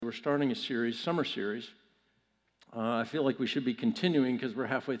We're starting a series, summer series. I feel like we should be continuing because we're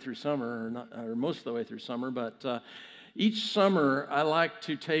halfway through summer, or most of the way through summer. But each summer, I like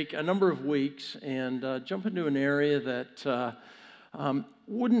to take a number of weeks and jump into an area that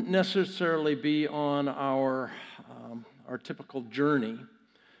wouldn't necessarily be on our typical journey.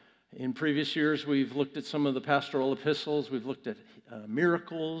 In previous years, we've looked at some of the pastoral epistles. We've looked at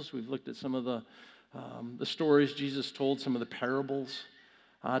miracles. We've looked at some of the stories Jesus told, some of the parables.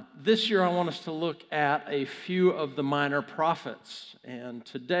 This year, I want us to look at a few of the minor prophets. And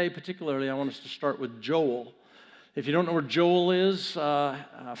today, particularly, I want us to start with Joel. If you don't know where Joel is,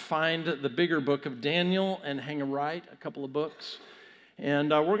 find the bigger book of Daniel and hang a right, a couple of books. And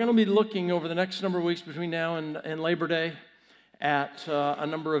we're going to be looking over the next number of weeks between now and Labor Day at a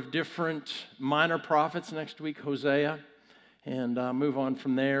number of different minor prophets. Next week, Hosea, and move on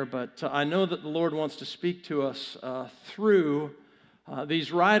from there. But I know that the Lord wants to speak to us through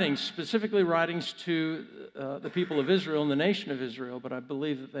these writings, specifically writings to the people of Israel and the nation of Israel, but I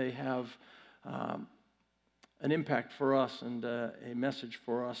believe that they have an impact for us and a message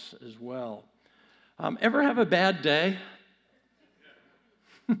for us as well. Ever have a bad day?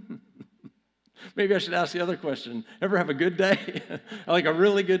 Maybe I should ask the other question. Ever have a good day? Like a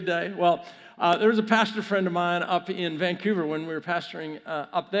really good day? Well, there was a pastor friend of mine up in Vancouver when we were pastoring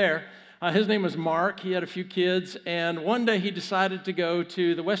up there. His name was Mark. He had a few kids, and one day he decided to go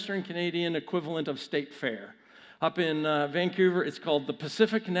to the Western Canadian equivalent of State Fair. Up in Vancouver, it's called the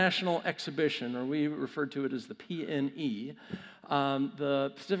Pacific National Exhibition, or we refer to it as the PNE.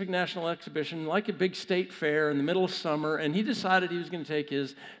 The Pacific National Exhibition, like a big state fair in the middle of summer, and he decided he was going to take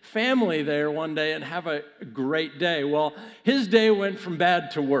his family there one day and have a great day. Well, his day went from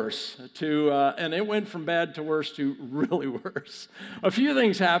bad to worse, and it went from bad to worse to really worse. A few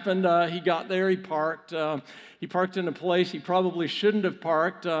things happened. He got there, he parked in a place he probably shouldn't have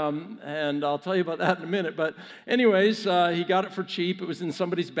parked, and I'll tell you about that in a minute. But anyways, he got it for cheap. It was in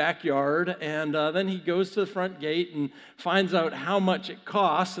somebody's backyard, and then he goes to the front gate and finds out how much it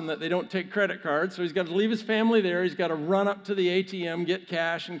costs and that they don't take credit cards. So he's got to leave his family there. He's got to run up to the ATM, get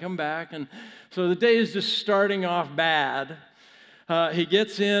cash, and come back. And so the day is just starting off bad. He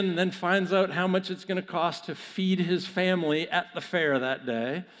gets in and then finds out how much it's going to cost to feed his family at the fair that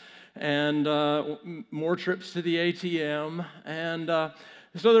day. And more trips to the ATM, and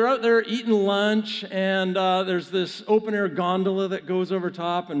so they're out there eating lunch, and there's this open-air gondola that goes over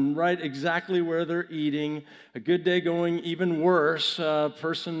top and right exactly where they're eating. A good day going even worse. A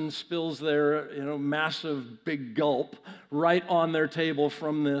person spills their massive big gulp right on their table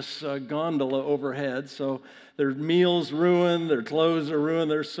from this gondola overhead. So their meal's ruined, their clothes are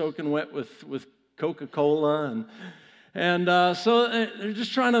ruined, they're soaking wet with Coca-Cola, and so they're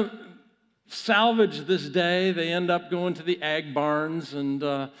just trying to salvage this day. They end up going to the ag barns, and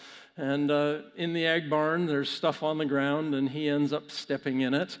in the ag barn, there's stuff on the ground, and he ends up stepping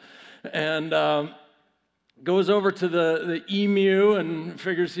in it, and goes over to the emu and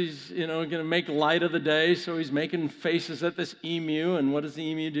figures he's going to make light of the day, so he's making faces at this emu, and what does the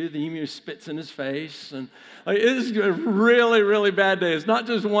emu do? The emu spits in his face, and it's a really, really bad day. It's not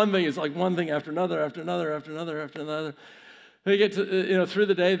just one thing. It's like one thing after another, after another, after another, after another. They get to, through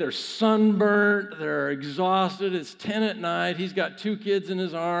the day, they're sunburnt, they're exhausted, it's 10 at night, he's got two kids in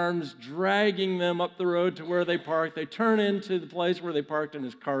his arms, dragging them up the road to where they parked. They turn into the place where they parked and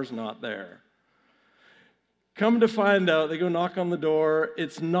his car's not there. Come to find out, they go knock on the door,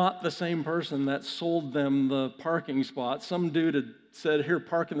 it's not the same person that sold them the parking spot. Some dude had said, here,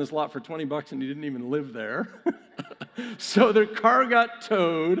 park in this lot for $20, and he didn't even live there. So their car got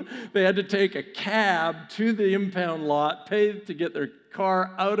towed. They had to take a cab to the impound lot, pay to get their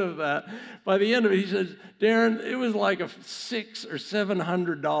car out of that. By the end of it, he says, Darren, it was like a $600 or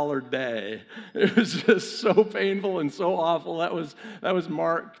 $700 day. It was just so painful and so awful. That was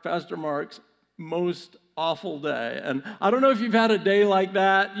Pastor Mark's most awful day. And I don't know if you've had a day like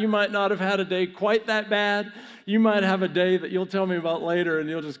that. You might not have had a day quite that bad. You might have a day that you'll tell me about later, and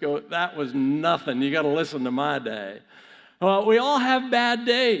you'll just go, that was nothing. You got to listen to my day. Well, we all have bad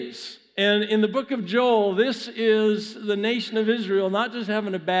days. And in the book of Joel, this is the nation of Israel not just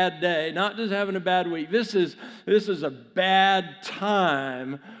having a bad day, not just having a bad week. This is a bad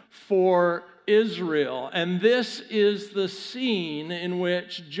time for Israel. And this is the scene in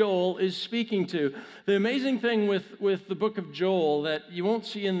which Joel is speaking to. The amazing thing with the book of Joel that you won't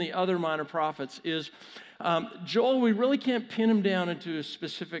see in the other minor prophets is Joel, we really can't pin him down into a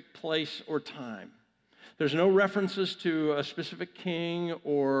specific place or time. There's no references to a specific king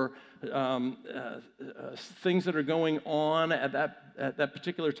or things that are going on at that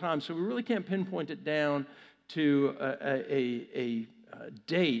particular time. So we really can't pinpoint it down to a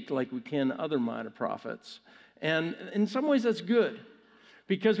date like we can other minor prophets. And in some ways that's good,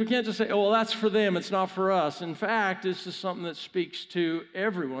 because we can't just say, oh, well, that's for them, it's not for us. In fact, this is something that speaks to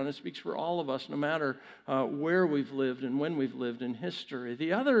everyone. It speaks for all of us, no matter where we've lived and when we've lived in history.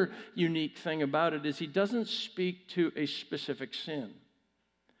 The other unique thing about it is he doesn't speak to a specific sin.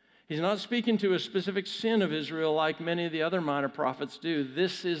 He's not speaking to a specific sin of Israel like many of the other minor prophets do.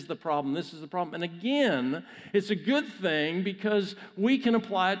 This is the problem. This is the problem. And again, it's a good thing because we can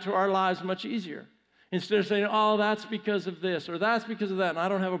apply it to our lives much easier. Instead of saying, oh, that's because of this or that's because of that, and I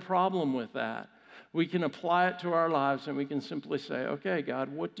don't have a problem with that. We can apply it to our lives and we can simply say, okay, God,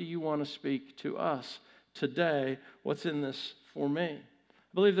 what do you want to speak to us today? What's in this for me?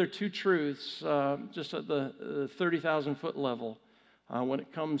 I believe there are two truths just at the 30,000-foot level. When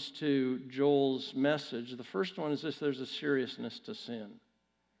it comes to Joel's message. The first one is this: there's a seriousness to sin.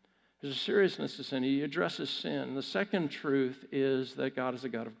 There's a seriousness to sin. He addresses sin. The second truth is that God is a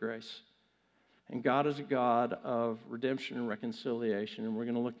God of grace. And God is a God of redemption and reconciliation. And we're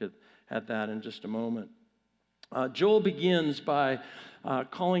going to look at that in just a moment. Joel begins by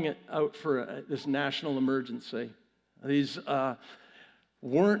calling it out for this national emergency. This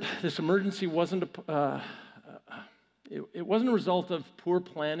emergency wasn't It wasn't a result of poor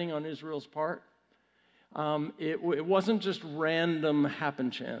planning on Israel's part. It wasn't just random happen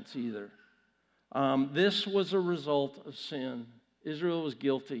chance either. This was a result of sin. Israel was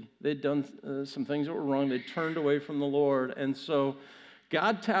guilty. They'd done some things that were wrong. They turned away from the Lord. And so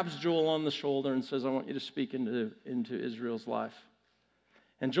God taps Joel on the shoulder and says, I want you to speak into Israel's life.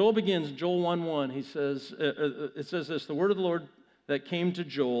 And Joel begins, Joel 1:1, he says, it says this: the word of the Lord that came to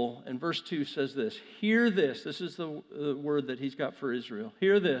Joel, and verse 2 says this: hear this. This is the word that he's got for Israel.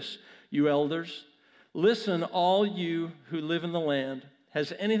 Hear this, you elders. Listen, all you who live in the land.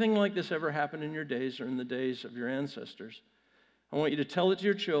 Has anything like this ever happened in your days or in the days of your ancestors? I want you to tell it to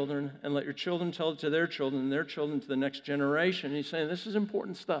your children, and let your children tell it to their children, and their children to the next generation. And he's saying, this is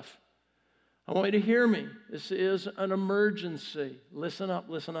important stuff. I want you to hear me. This is an emergency. Listen up,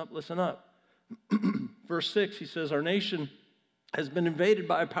 listen up, listen up. Verse 6, he says, our nation has been invaded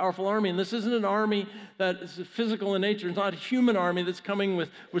by a powerful army. And this isn't an army that is physical in nature. It's not a human army that's coming with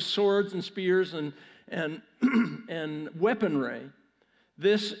swords and spears and weaponry.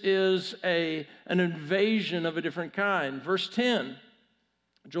 This is an invasion of a different kind. Verse 10,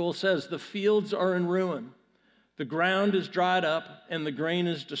 Joel says, the fields are in ruin. The ground is dried up and the grain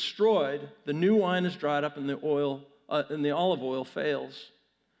is destroyed. The new wine is dried up and the olive oil fails.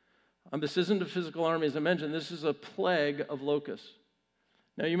 This isn't a physical army, as I mentioned. This is a plague of locusts.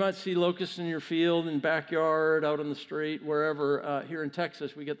 Now, you might see locusts in your field, in backyard, out on the street, wherever. Here in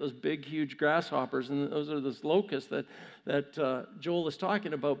Texas, we get those big, huge grasshoppers, and those are those locusts that Joel is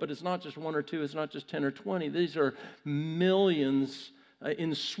talking about. But it's not just one or two. It's not just 10 or 20. These are millions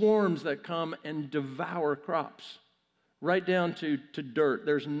in swarms that come and devour crops, right down to dirt.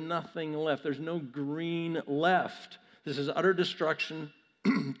 There's nothing left. There's no green left. This is utter destruction.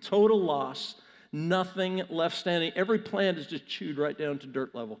 Total loss, nothing left standing. Every plant is just chewed right down to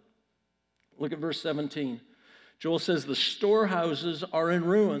dirt level. Look at verse 17. Joel says, the storehouses are in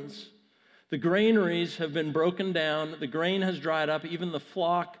ruins. The granaries have been broken down. The grain has dried up. Even the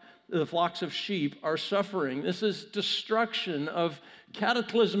flocks of sheep are suffering. This is destruction of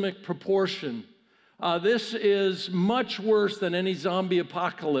cataclysmic proportion. This is much worse than any zombie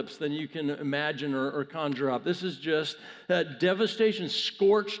apocalypse than you can imagine or conjure up. This is just devastation,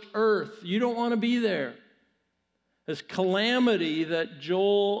 scorched earth. You don't want to be there. This calamity that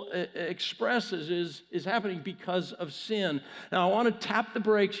Joel expresses is happening because of sin. Now, I want to tap the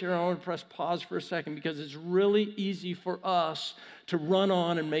brakes here. I want to press pause for a second because it's really easy for us to run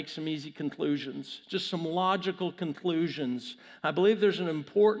on and make some easy conclusions, just some logical conclusions. I believe there's an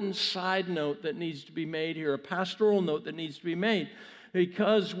important side note that needs to be made here, a pastoral note that needs to be made,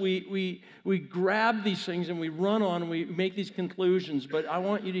 because we grab these things and we run on and we make these conclusions. But I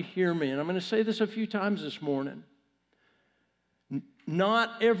want you to hear me, and I'm going to say this a few times this morning.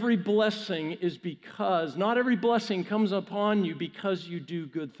 Not every blessing comes upon you because you do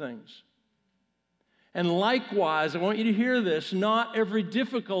good things. And likewise, I want you to hear this, not every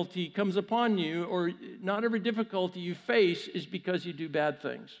difficulty comes upon you, or not every difficulty you face is because you do bad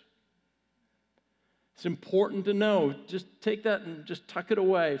things. It's important to know. Just take that and just tuck it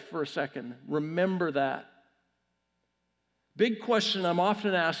away for a second. Remember that. Big question I'm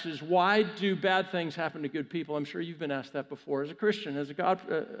often asked is, why do bad things happen to good people? I'm sure you've been asked that before. As a Christian, as a God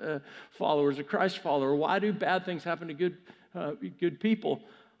follower, as a Christ follower, why do bad things happen to good people?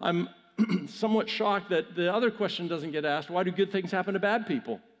 I'm somewhat shocked that the other question doesn't get asked. Why do good things happen to bad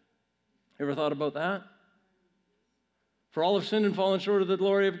people? Ever thought about that? For all have sinned and fallen short of the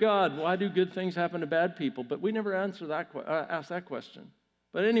glory of God. Why do good things happen to bad people? But we never ask that question.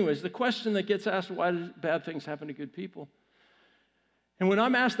 But anyways, the question that gets asked, why do bad things happen to good people? And when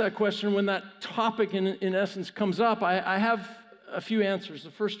I'm asked that question, when that topic in essence comes up, I have a few answers.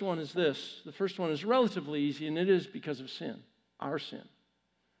 The first one is this. The first one is relatively easy, and it is because of sin, our sin.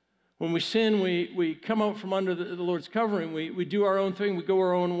 When we sin, we come out from under the Lord's covering. We do our own thing. We go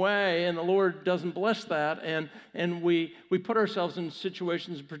our own way, and the Lord doesn't bless that. And we put ourselves in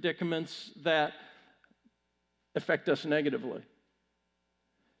situations and predicaments that affect us negatively.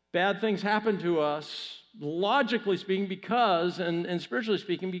 Bad things happen to us, logically speaking, because, and spiritually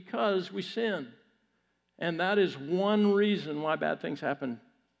speaking, because we sin. And that is one reason why bad things happen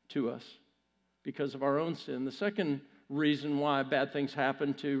to us, because of our own sin. The second reason why bad things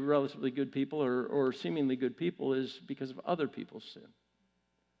happen to relatively good people or seemingly good people is because of other people's sin.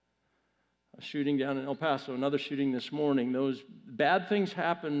 A shooting down in El Paso, another shooting this morning. Those bad things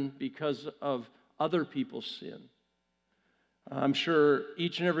happen because of other people's sin. I'm sure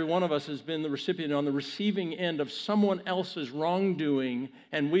each and every one of us has been the recipient on the receiving end of someone else's wrongdoing,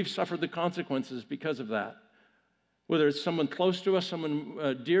 and we've suffered the consequences because of that. Whether it's someone close to us,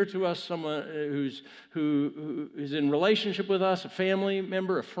 someone dear to us, someone who is in relationship with us, a family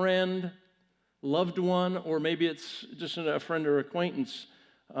member, a friend, loved one, or maybe it's just a friend or acquaintance,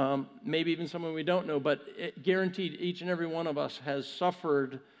 maybe even someone we don't know, but guaranteed each and every one of us has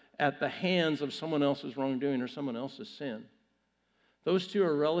suffered at the hands of someone else's wrongdoing or someone else's sin. Those two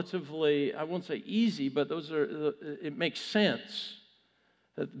are relatively, I won't say easy, but it makes sense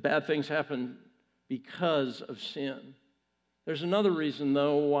that bad things happen because of sin. There's another reason,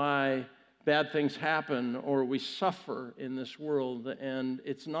 though, why bad things happen or we suffer in this world, and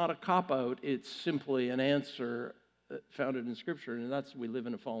it's not a cop-out, it's simply an answer founded in Scripture, and that's we live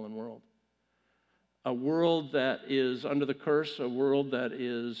in a fallen world. A world that is under the curse, a world that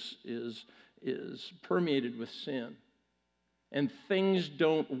is permeated with sin. And things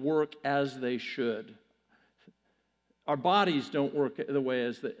don't work as they should. Our bodies don't work the way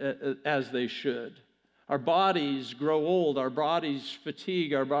as they should. Our bodies grow old. Our bodies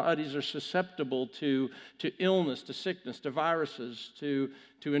fatigue. Our bodies are susceptible to illness, to sickness, to viruses, to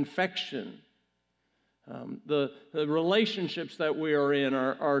infection. The relationships that we are in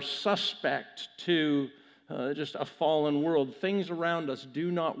are suspect to just a fallen world. Things around us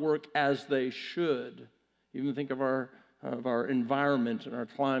do not work as they should. Even think of our environment and our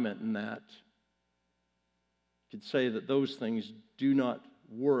climate and that. You could say that those things do not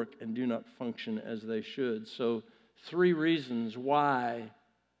work and do not function as they should. So 3 reasons why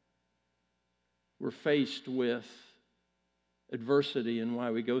we're faced with adversity and why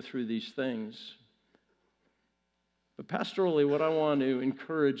we go through these things. But pastorally, what I want to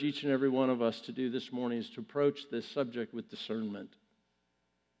encourage each and every one of us to do this morning is to approach this subject with discernment,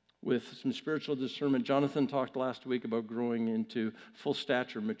 with some spiritual discernment. Jonathan talked last week about growing into full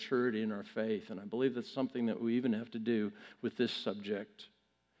stature, maturity in our faith, and I believe that's something that we even have to do with this subject.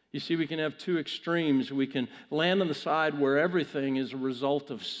 You see, we can have 2 extremes. We can land on the side where everything is a result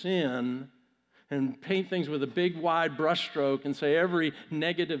of sin and paint things with a big, wide brushstroke and say every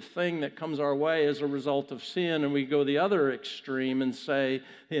negative thing that comes our way is a result of sin, and we go the other extreme and say,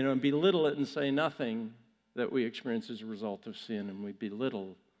 belittle it and say nothing that we experience as a result of sin, and we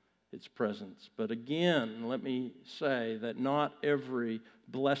belittle its presence. But again, let me say that not every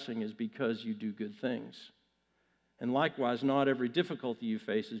blessing is because you do good things. And likewise, not every difficulty you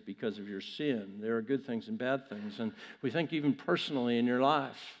face is because of your sin. There are good things and bad things. And we think even personally in your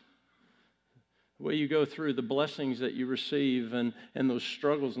life, the way you go through, the blessings that you receive and those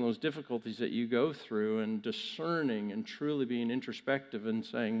struggles and those difficulties that you go through, and discerning and truly being introspective and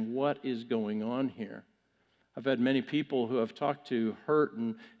saying, what is going on here? I've had many people who I've talked to hurt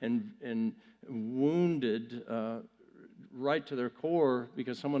and wounded right to their core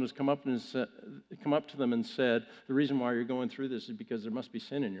because someone has come up to them and said, the reason why you're going through this is because there must be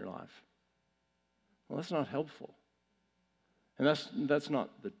sin in your life. Well, that's not helpful. And that's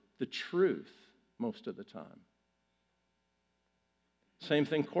not the truth most of the time. Same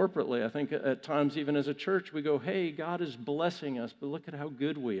thing corporately. I think at times, even as a church, we go, hey, God is blessing us, but look at how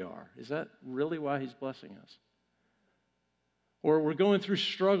good we are. Is that really why he's blessing us? Or we're going through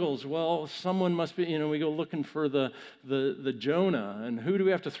struggles. Well, someone must be, we go looking for the Jonah, and who do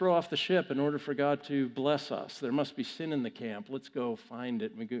we have to throw off the ship in order for God to bless us? There must be sin in the camp. Let's go find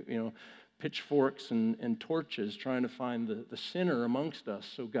it. And we go, pitchforks and torches trying to find the sinner amongst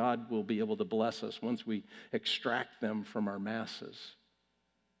us so God will be able to bless us once we extract them from our masses.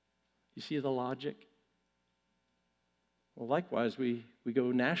 You see the logic? Well, likewise, we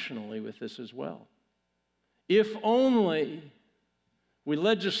go nationally with this as well. If only we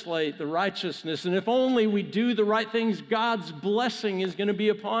legislate the righteousness, and if only we do the right things, God's blessing is going to be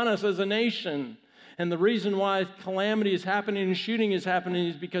upon us as a nation. And the reason why calamity is happening and shooting is happening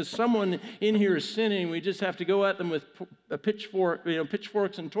is because someone in here is sinning. We just have to go at them with a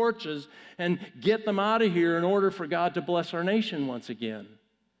pitchforks and torches and get them out of here in order for God to bless our nation once again.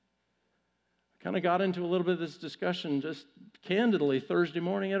 I kind of got into a little bit of this discussion just candidly Thursday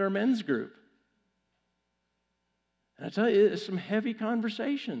morning at our men's group. And I tell you, it's some heavy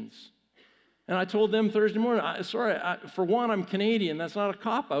conversations. And I told them Thursday morning, for one, I'm Canadian. That's not a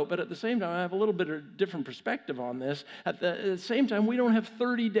cop-out, but at the same time, I have a little bit of different perspective on this. At the same time, we don't have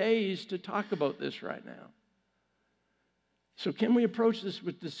 30 days to talk about this right now. So can we approach this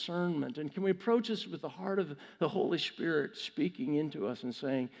with discernment? And can we approach this with the heart of the Holy Spirit speaking into us and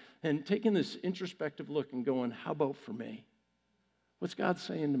saying, and taking this introspective look and going, how about for me? What's God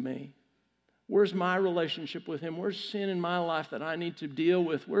saying to me? Where's my relationship with Him? Where's sin in my life that I need to deal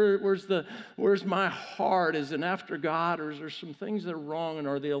with? Where's my heart? Is it after God, or is there some things that are wrong? And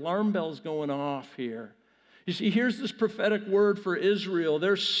are the alarm bells going off here? You see, here's this prophetic word for Israel.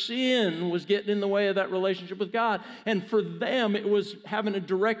 Their sin was getting in the way of that relationship with God. And for them, it was having a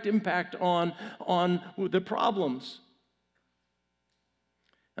direct impact on the problems.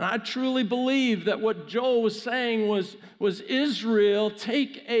 And I truly believe that what Joel was saying was Israel,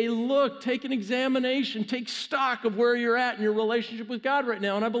 take a look, take an examination, take stock of where you're at in your relationship with God right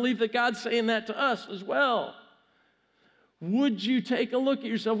now. And I believe that God's saying that to us as well. Would you take a look at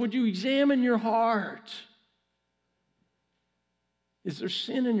yourself? Would you examine your heart? Is there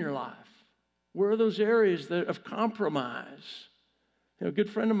sin in your life? Where are those areas of compromise? A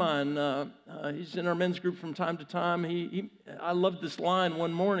good friend of mine, he's in our men's group from time to time. I loved this line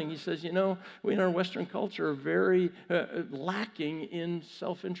one morning. He says, we in our Western culture are very lacking in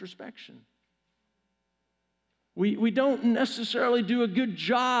self-introspection. We don't necessarily do a good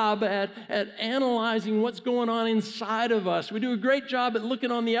job at analyzing what's going on inside of us. We do a great job at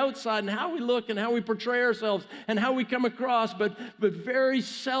looking on the outside and how we look and how we portray ourselves and how we come across, but very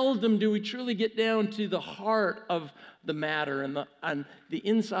seldom do we truly get down to the heart of the matter and the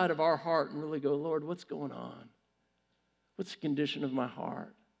inside of our heart and really go, Lord, what's going on? What's the condition of my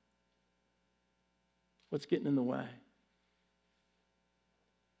heart? What's getting in the way?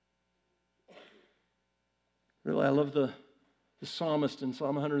 Really, I love the psalmist in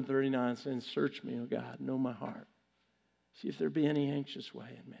Psalm 139 saying, search me, O God, know my heart. See if there be any anxious way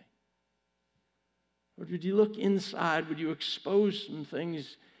in me. Or would you look inside? Would you expose some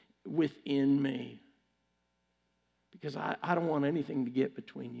things within me? Because I don't want anything to get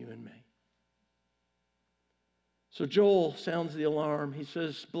between you and me. So Joel sounds the alarm. He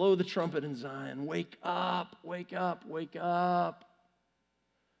says, blow the trumpet in Zion. Wake up, wake up, wake up.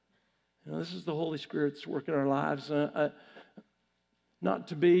 This is the Holy Spirit's work in our lives. Not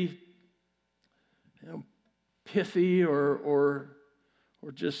to be pithy or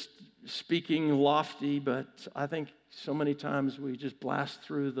just speaking lofty, but I think so many times we just blast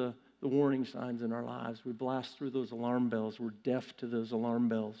through the warning signs in our lives. We blast through those alarm bells. We're deaf to those alarm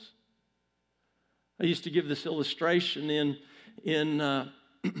bells. I used to give this illustration in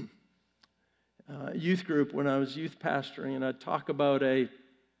youth group when I was youth pastoring, and I'd talk about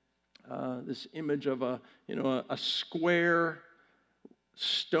this image of a square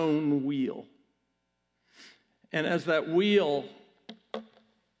stone wheel. And as that wheel,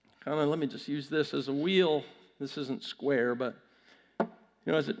 let me just use this as a wheel. This isn't square, but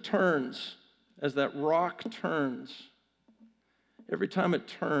as it turns, as that rock turns, every time it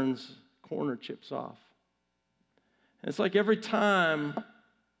turns, corner chips off. And it's like every time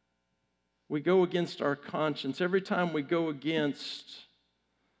we go against our conscience, every time we go against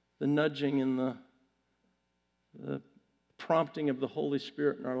the nudging and the prompting of the Holy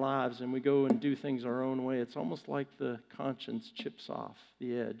Spirit in our lives, and we go and do things our own way, it's almost like the conscience chips off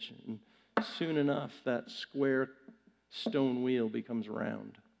the edge. And soon enough, that square stone wheel becomes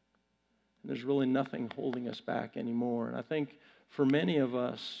round. And there's really nothing holding us back anymore. And I think for many of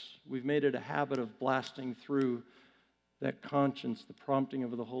us, we've made it a habit of blasting through that conscience, the prompting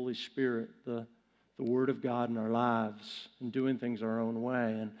of the Holy Spirit, the Word of God in our lives, and doing things our own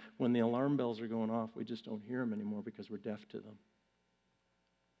way. And when the alarm bells are going off, we just don't hear them anymore because we're deaf to them.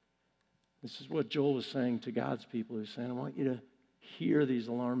 This is what Joel was saying to God's people. He was saying, I want you to hear these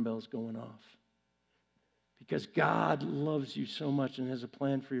alarm bells going off. Because God loves you so much and has a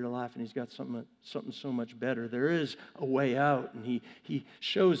plan for your life, and He's got something so much better. There is a way out, and He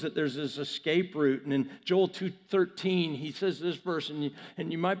shows that there's this escape route. And in Joel 2:13, He says this verse, and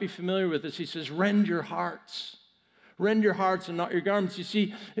you might be familiar with this. He says, rend your hearts. rend your hearts and not your garments. You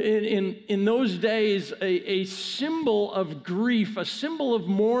see, in those days, a symbol of grief, a symbol of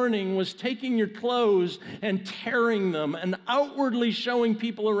mourning was taking your clothes and tearing them and outwardly showing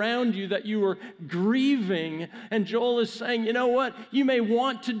people around you that you were grieving. And Joel is saying, you know what? You may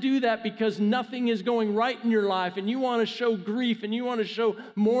want to do that because nothing is going right in your life, and you want to show grief, and you want to show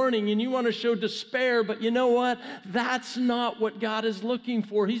mourning, and you want to show despair, but you know what? That's not what God is looking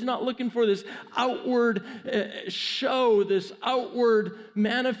for. He's not looking for this outward show, this outward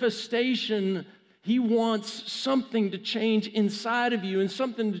manifestation. He wants something to change inside of you and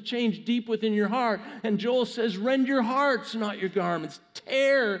something to change deep within your heart. And Joel says, rend your hearts, not your garments.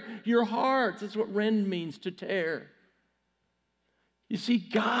 Tear your hearts. That's what rend means, to tear. You see,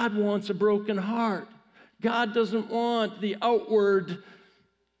 God wants a broken heart. God doesn't want the outward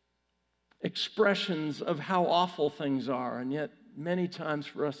expressions of how awful things are. And yet, many times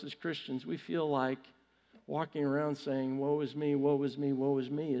for us as Christians, we feel like walking around saying, woe is me, woe is me, woe is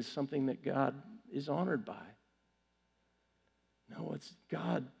me, is something that God is honored by. No, what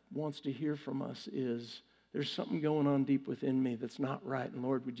God wants to hear from us is, there's something going on deep within me that's not right. And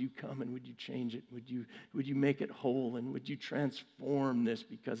Lord, would you come and would you change it? Would you make it whole? And would you transform this,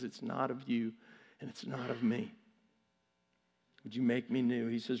 because it's not of you and it's not of me? Would you make me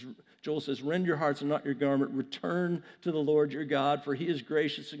new? Joel says, rend your hearts and not your garment. Return to the Lord your God, for he is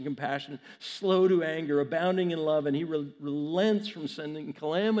gracious and compassionate, slow to anger, abounding in love, and he relents from sending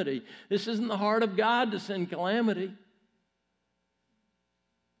calamity. This isn't the heart of God to send calamity.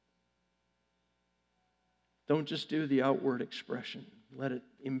 Don't just do the outward expression. Let it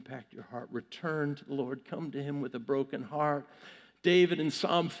impact your heart. Return to the Lord. Come to him with a broken heart. David in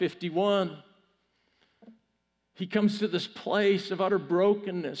Psalm 51, he comes to this place of utter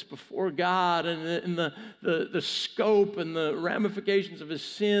brokenness before God, and the scope and the ramifications of his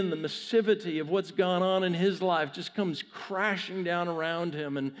sin, the massivity of what's gone on in his life just comes crashing down around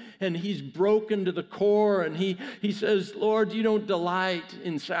him, and he's broken to the core, and he says, Lord, you don't delight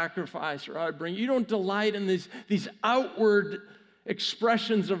in sacrifice or offering. You don't delight in these outward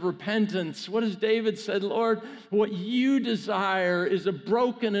expressions of repentance. What has David said? Lord, what you desire is a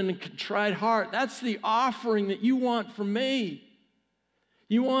broken and a contrite heart. That's the offering that you want from me.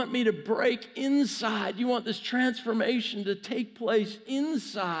 You want me to break inside. You want this transformation to take place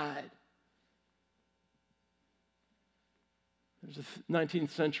inside. There's a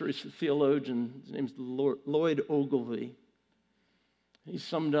 19th century theologian, his name's Lloyd Ogilvie. He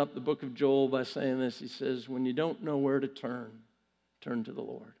summed up the book of Joel by saying this. He says, when you don't know where to turn to the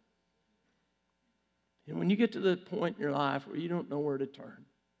Lord. And when you get to the point in your life where you don't know where to turn,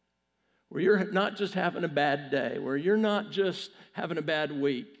 where you're not just having a bad day, where you're not just having a bad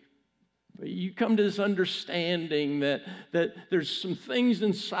week, but you come to this understanding that there's some things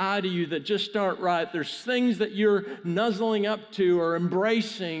inside of you that just aren't right. There's things that you're nuzzling up to or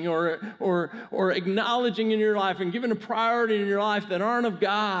embracing or acknowledging in your life and giving a priority in your life that aren't of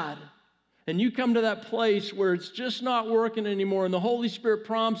God. And you come to that place where it's just not working anymore, and the Holy Spirit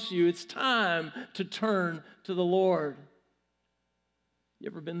prompts you, it's time to turn to the Lord. You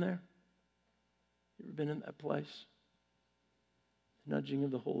ever been there? You ever been in that place? Nudging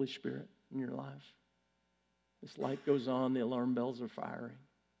of the Holy Spirit in your life. This light goes on, the alarm bells are firing.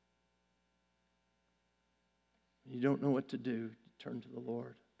 You don't know what to do. Turn to the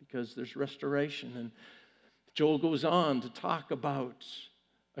Lord, because there's restoration. And Joel goes on to talk about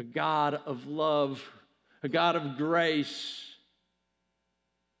a God of love, a God of grace,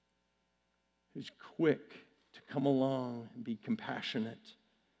 who's quick to come along and be compassionate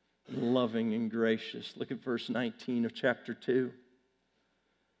and loving and gracious. Look at verse 19 of chapter 2.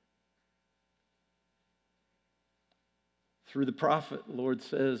 Through the prophet, the Lord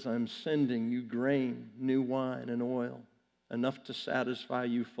says, I'm sending you grain, new wine, and oil, enough to satisfy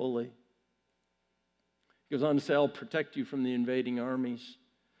you fully. He goes on to say, I'll protect you from the invading armies.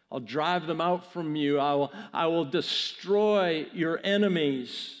 I'll drive them out from you. I will destroy your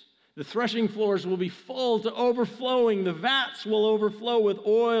enemies. The threshing floors will be full to overflowing. The vats will overflow with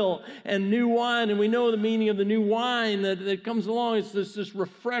oil and new wine. And we know the meaning of the new wine that comes along. It's this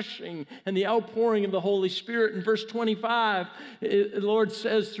refreshing and the outpouring of the Holy Spirit. In verse 25, the Lord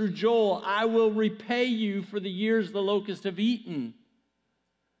says through Joel, I will repay you for the years the locusts have eaten.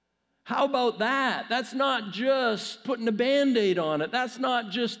 How about that? That's not just putting a Band-Aid on it. That's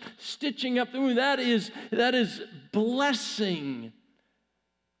not just stitching up the wound. That is blessing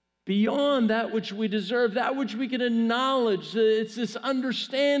beyond that which we deserve, that which we can acknowledge. It's this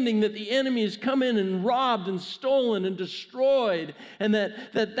understanding that the enemy has come in and robbed and stolen and destroyed, and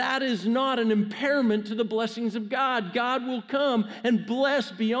that is not an impairment to the blessings of God. God will come and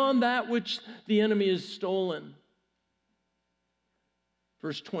bless beyond that which the enemy has stolen.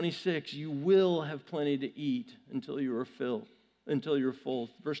 Verse 26, you will have plenty to eat until you are filled, until you're full.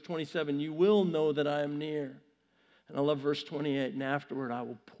 Verse 27, you will know that I am near. And I love verse 28, and afterward I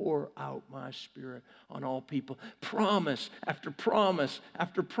will pour out my Spirit on all people. Promise after promise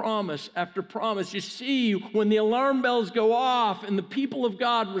after promise after promise. You see, when the alarm bells go off and the people of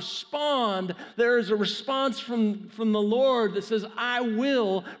God respond, there is a response from the Lord that says, I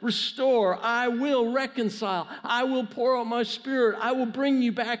will restore, I will reconcile, I will pour out my Spirit, I will bring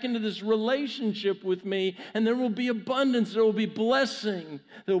you back into this relationship with me, and there will be abundance, there will be blessing,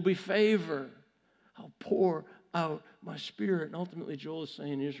 there will be favor. I'll pour out my Spirit. And ultimately, Joel is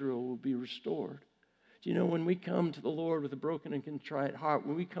saying Israel will be restored. Do you know, when we come to the Lord with a broken and contrite heart,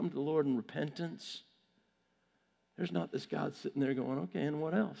 when we come to the Lord in repentance, there's not this God sitting there going, okay, and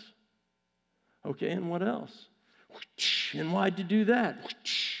what else? Okay, and what else? And why'd you do that?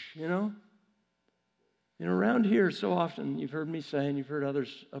 You know? Around here, so often, you've heard me say, and you've heard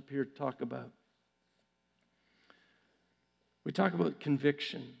others up here talk about, we talk about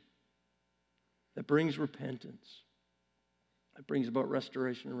conviction that brings repentance, that brings about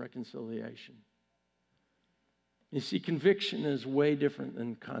restoration and reconciliation. You see, conviction is way different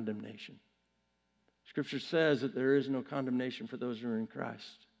than condemnation. Scripture says that there is no condemnation for those who are in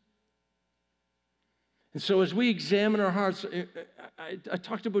Christ. And so as we examine our hearts, I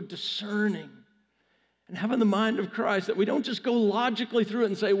talked about discerning and having the mind of Christ, that we don't just go logically through it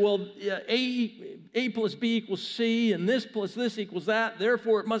and say, well, yeah, A plus B equals C, and this plus this equals that,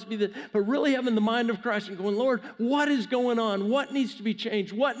 therefore it must be that. But really having the mind of Christ and going, Lord, what is going on? What needs to be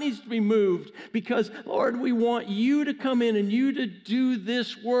changed? What needs to be moved? Because, Lord, we want you to come in and you to do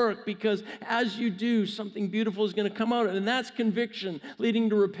this work, because as you do, something beautiful is going to come out. And that's conviction, leading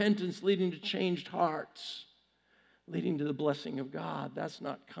to repentance, leading to changed hearts, leading to the blessing of God. That's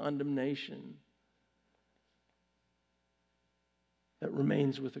not condemnation that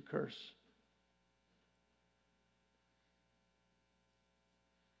remains with a curse.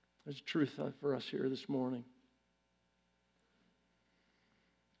 There's a truth for us here this morning.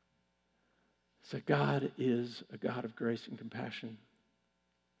 It's that God is a God of grace and compassion.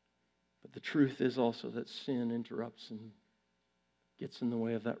 But the truth is also that sin interrupts and gets in the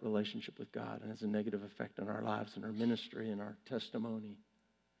way of that relationship with God and has a negative effect on our lives and our ministry and our testimony.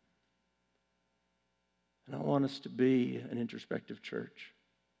 And I want us to be an introspective church.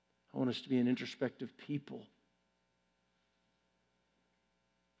 I want us to be an introspective people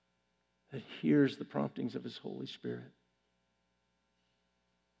that hears the promptings of His Holy Spirit.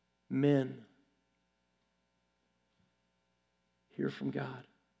 Men, hear from God.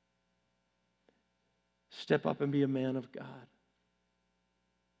 Step up and be a man of God.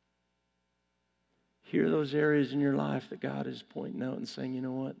 Hear those areas in your life that God is pointing out and saying, you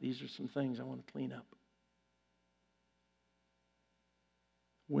know what, these are some things I want to clean up.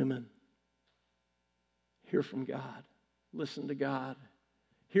 Women, hear from God. Listen to God.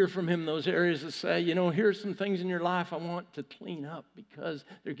 Hear from Him those areas that say, you know, here's some things in your life I want to clean up because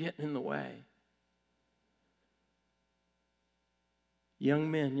they're getting in the way.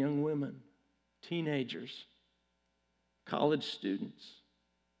 Young men, young women, teenagers, college students,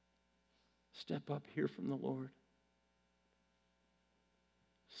 step up, hear from the Lord.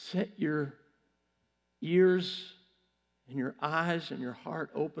 Set your ears and your eyes and your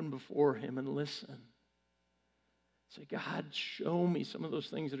heart open before Him and listen. Say, God, show me some of those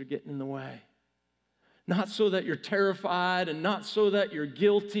things that are getting in the way. Not so that you're terrified, and not so that you're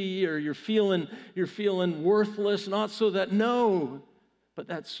guilty or you're feeling worthless, not so that, no, but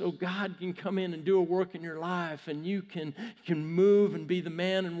that's so God can come in and do a work in your life and you can move and be the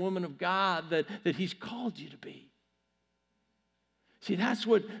man and woman of God that He's called you to be. See, that's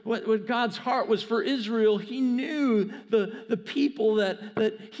what God's heart was for Israel. He knew the people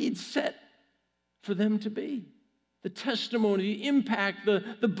that He'd set for them to be. The testimony, the impact,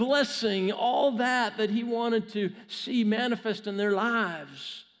 the blessing, all that He wanted to see manifest in their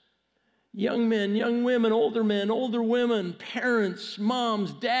lives. Young men, young women, older women, parents,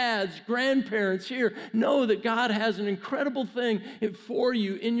 moms, dads, grandparents here, know that God has an incredible thing for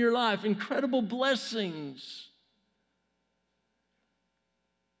you in your life, incredible blessings.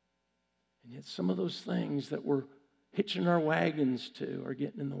 And yet some of those things that we're hitching our wagons to are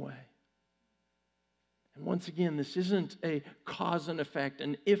getting in the way. And once again, this isn't a cause and effect,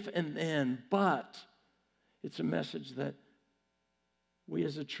 an if and then, but it's a message that we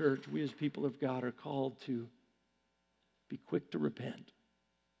as a church, we as people of God are called to be quick to repent,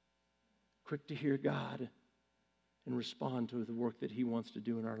 quick to hear God and respond to the work that He wants to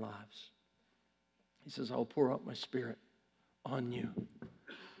do in our lives. He says, I'll pour out my Spirit on you.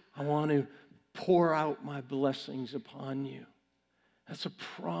 I want to pour out my blessings upon you. That's a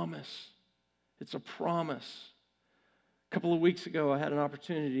promise. It's a promise. A couple of weeks ago, I had an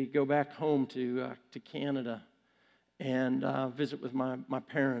opportunity to go back home to Canada and visit with my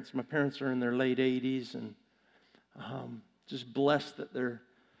parents. My parents are in their late 80s, and just blessed that they're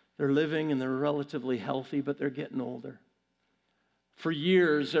living and they're relatively healthy, but they're getting older. For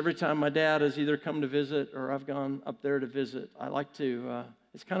years, every time my dad has either come to visit or I've gone up there to visit, I like to,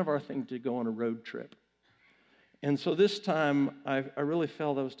 it's kind of our thing to go on a road trip. And so this time, I really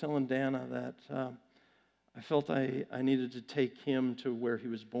felt, I was telling Dana that I felt I needed to take him to where he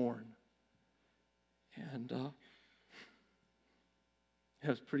was born. And it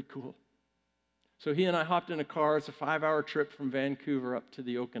was pretty cool. So he and I hopped in a car. It's a 5-hour trip from Vancouver up to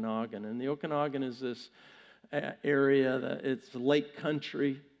the Okanagan. And the Okanagan is this area that it's lake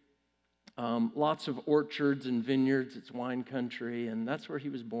country, lots of orchards and vineyards. It's wine country, and that's where he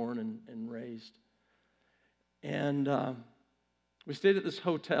was born and raised. And we stayed at this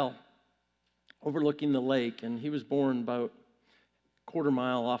hotel overlooking the lake, and he was born about a quarter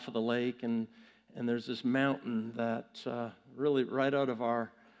mile off of the lake, and there's this mountain that really right out of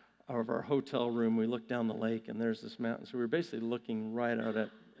our hotel room, we looked down the lake, and there's this mountain. So we were basically looking right out at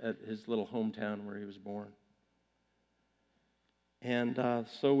his little hometown where he was born. And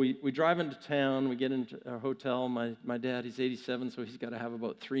so we drive into town, we get into our hotel. My dad, he's 87, so he's got to have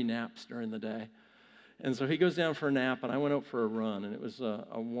about 3 naps during the day. And so he goes down for a nap, and I went out for a run. And it was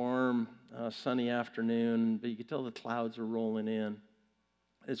a warm, sunny afternoon, but you could tell the clouds were rolling in.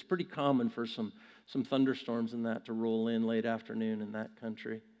 It's pretty common for some thunderstorms and that to roll in late afternoon in that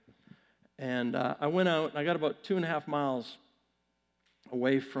country. And I went out, and I got about 2.5 miles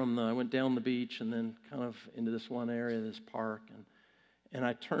away from I went down the beach and then kind of into this one area, this park. And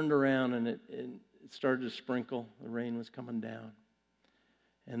I turned around, and it started to sprinkle. The rain was coming down.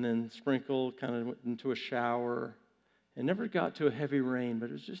 And then sprinkle kind of went into a shower. It never got to a heavy rain, but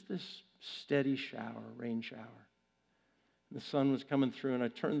it was just this steady shower, rain shower. And the sun was coming through, and I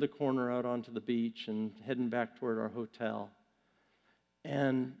turned the corner out onto the beach and heading back toward our hotel.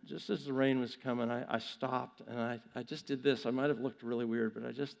 And just as the rain was coming, I stopped, and I just did this. I might have looked really weird, but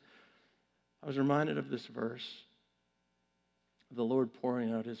I was reminded of this verse, of the Lord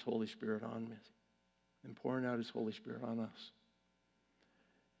pouring out His Holy Spirit on me and pouring out His Holy Spirit on us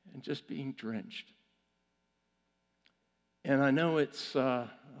and just being drenched. And I know it's, for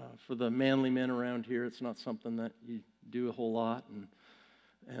the manly men around here, it's not something that you do a whole lot,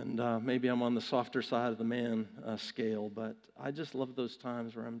 and maybe I'm on the softer side of the man scale, but I just love those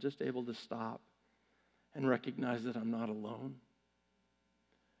times where I'm just able to stop and recognize that I'm not alone,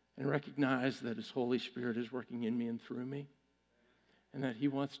 and recognize that His Holy Spirit is working in me and through me, and that He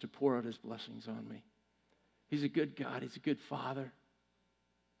wants to pour out His blessings on me. He's a good God. He's a good Father.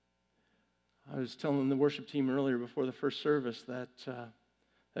 I was telling the worship team earlier before the first service that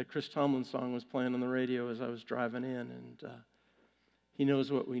that Chris Tomlin song was playing on the radio as I was driving in, and He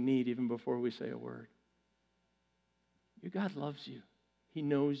knows what we need even before we say a word. Your God loves you. He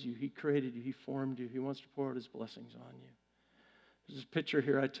knows you. He created you. He formed you. He wants to pour out His blessings on you. There's this picture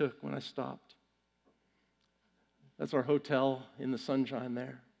here I took when I stopped. That's our hotel in the sunshine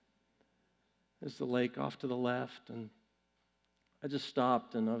there. There's the lake off to the left, and I just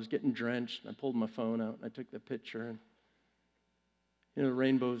stopped, and I was getting drenched, and I pulled my phone out, and I took the picture, and the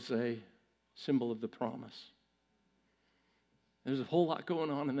rainbow's a symbol of the promise. There's a whole lot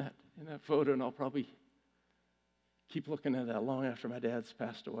going on in that photo, and I'll probably keep looking at that long after my dad's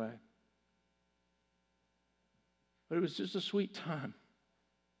passed away. But it was just a sweet time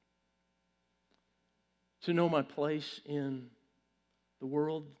to know my place in the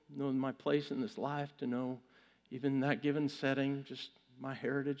world, know my place in this life, to know even that given setting, just my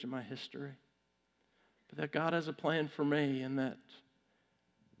heritage and my history. But that God has a plan for me, and that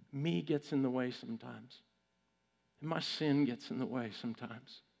me gets in the way sometimes. And my sin gets in the way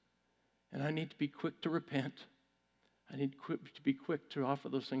sometimes. And I need to be quick to repent. I need to be quick to offer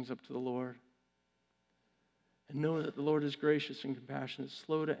those things up to the Lord. And know that the Lord is gracious and compassionate,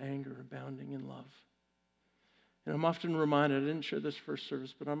 slow to anger, abounding in love. And I'm often reminded, I didn't share this first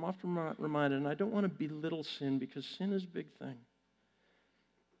service, but I'm often reminded, and I don't want to belittle sin, because sin is a big thing.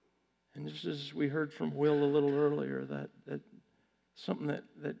 And just as we heard from Will a little earlier, that something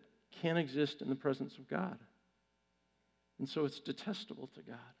that can't exist in the presence of God. And so it's detestable to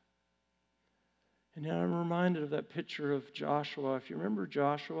God. And now I'm reminded of that picture of Joshua. If you remember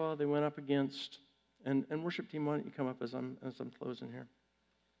Joshua, they went up against, and worship team, why don't you come up as I'm closing here.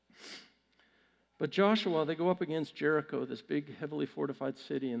 But Joshua, they go up against Jericho, this big, heavily fortified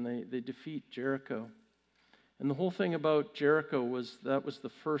city, and they defeat Jericho. And the whole thing about Jericho was that was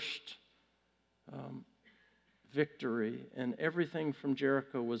the first victory, and everything from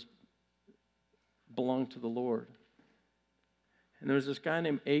Jericho belonged to the Lord. And there was this guy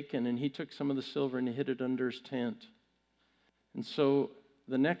named Achan, and he took some of the silver and he hid it under his tent. And so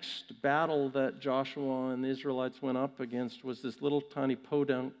the next battle that Joshua and the Israelites went up against was this little tiny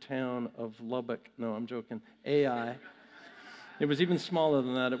podunk town of Lubbock. No, I'm joking. Ai. It was even smaller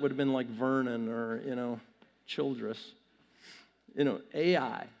than that. It would have been like Vernon or, Childress.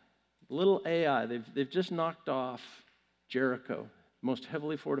 Ai. Little Ai. They've just knocked off Jericho, most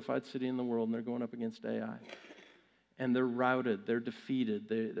heavily fortified city in the world, and they're going up against Ai. And they're routed. They're defeated.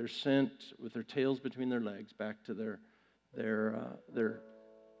 They're sent with their tails between their legs back to their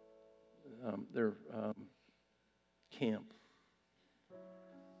camp.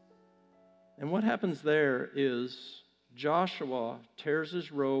 And what happens there is Joshua tears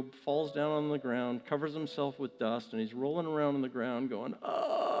his robe, falls down on the ground, covers himself with dust, and he's rolling around on the ground going,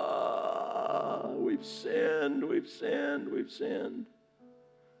 we've sinned, we've sinned, we've sinned.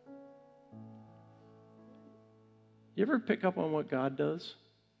 You ever pick up on what God does?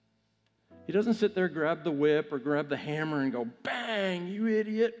 He doesn't sit there, grab the whip or grab the hammer and go, bang, you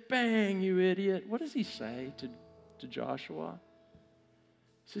idiot, bang, you idiot. What does he say to Joshua?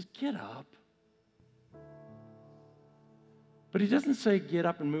 He says, get up. But he doesn't say get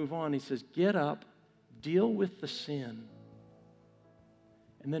up and move on. He says, get up, deal with the sin,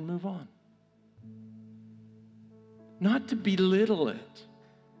 and then move on. Not to belittle it,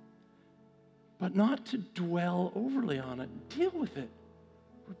 but not to dwell overly on it. Deal with it.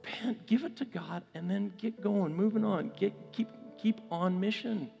 Repent, give it to God, and then get going, moving on. Keep on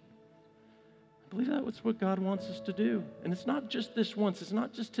mission. I believe that's what God wants us to do. And it's not just this once. It's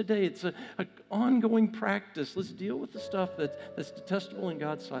not just today. It's an ongoing practice. Let's deal with the stuff that's detestable in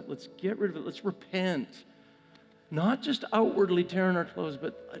God's sight. Let's get rid of it. Let's repent. Not just outwardly tearing our clothes,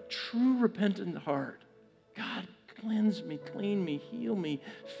 but a true repentant heart. God, cleanse me, clean me, heal me,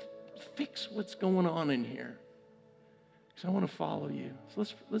 fix what's going on in here. Because I want to follow you. So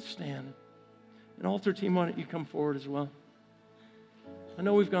let's stand. And altar team, why don't you come forward as well? I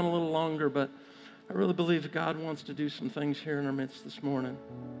know we've gone a little longer, but I really believe that God wants to do some things here in our midst this morning.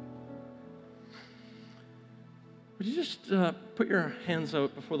 Would you just put your hands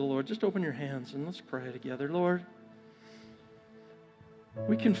out before the Lord? Just open your hands and let's pray together. Lord,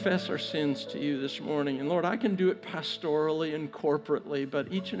 we confess our sins to you this morning. And Lord, I can do it pastorally and corporately,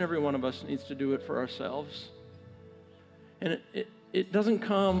 but each and every one of us needs to do it for ourselves. And it doesn't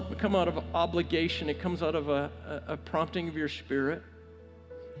come out of obligation. It comes out of a prompting of your Spirit.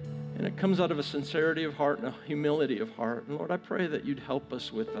 And it comes out of a sincerity of heart and a humility of heart. And Lord, I pray that you'd help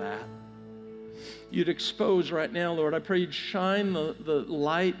us with that. You'd expose right now, Lord. I pray you'd shine the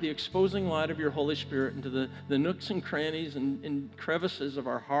light, the exposing light of your Holy Spirit into the nooks and crannies and crevices of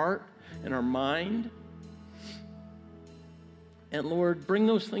our heart and our mind. And Lord, bring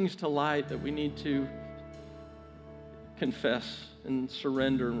those things to light that we need to confess and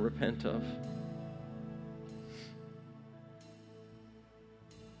surrender and repent of.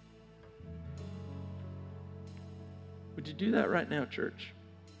 Would you do that right now, church?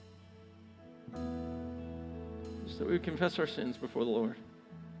 So that we would confess our sins before the Lord.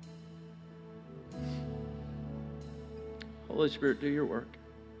 Holy Spirit, do your work.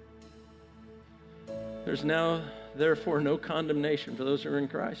 There's now, therefore, no condemnation for those who are in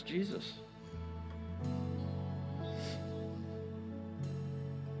Christ Jesus.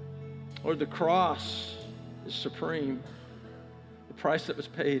 Lord, the cross is supreme. The price that was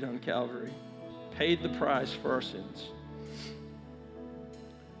paid on Calvary paid the price for our sins.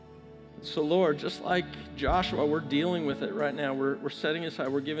 So, Lord, just like Joshua, we're dealing with it right now. We're setting aside.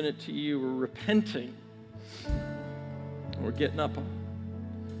 We're giving it to you. We're repenting. We're getting up,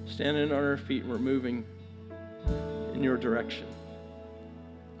 standing on our feet, and we're moving in your direction.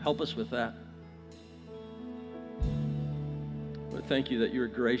 Help us with that. Lord, thank you that you're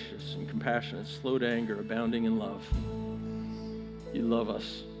gracious and compassionate, slow to anger, abounding in love. You love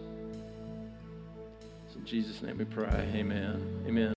us. So in Jesus' name we pray. Amen. Amen.